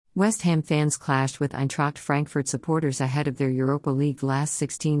West Ham fans clashed with Eintracht Frankfurt supporters ahead of their Europa League last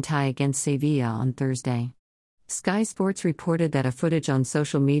 16 tie against Seville on Thursday. Sky Sports reported that a footage on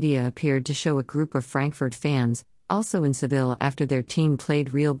social media appeared to show a group of Frankfurt fans, also in Seville after their team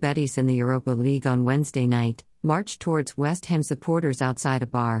played Real Betis in the Europa League on Wednesday night, marched towards West Ham supporters outside a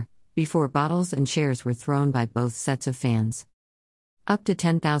bar, before bottles and chairs were thrown by both sets of fans. Up to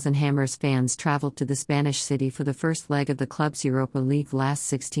 10,000 Hammers fans traveled to the Spanish city for the first leg of the club's Europa League last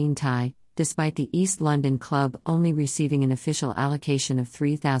 16 tie, despite the East London club only receiving an official allocation of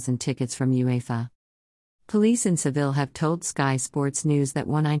 3,000 tickets from UEFA. Police in Seville have told Sky Sports News that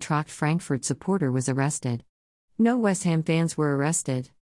one Eintracht Frankfurt supporter was arrested. No West Ham fans were arrested.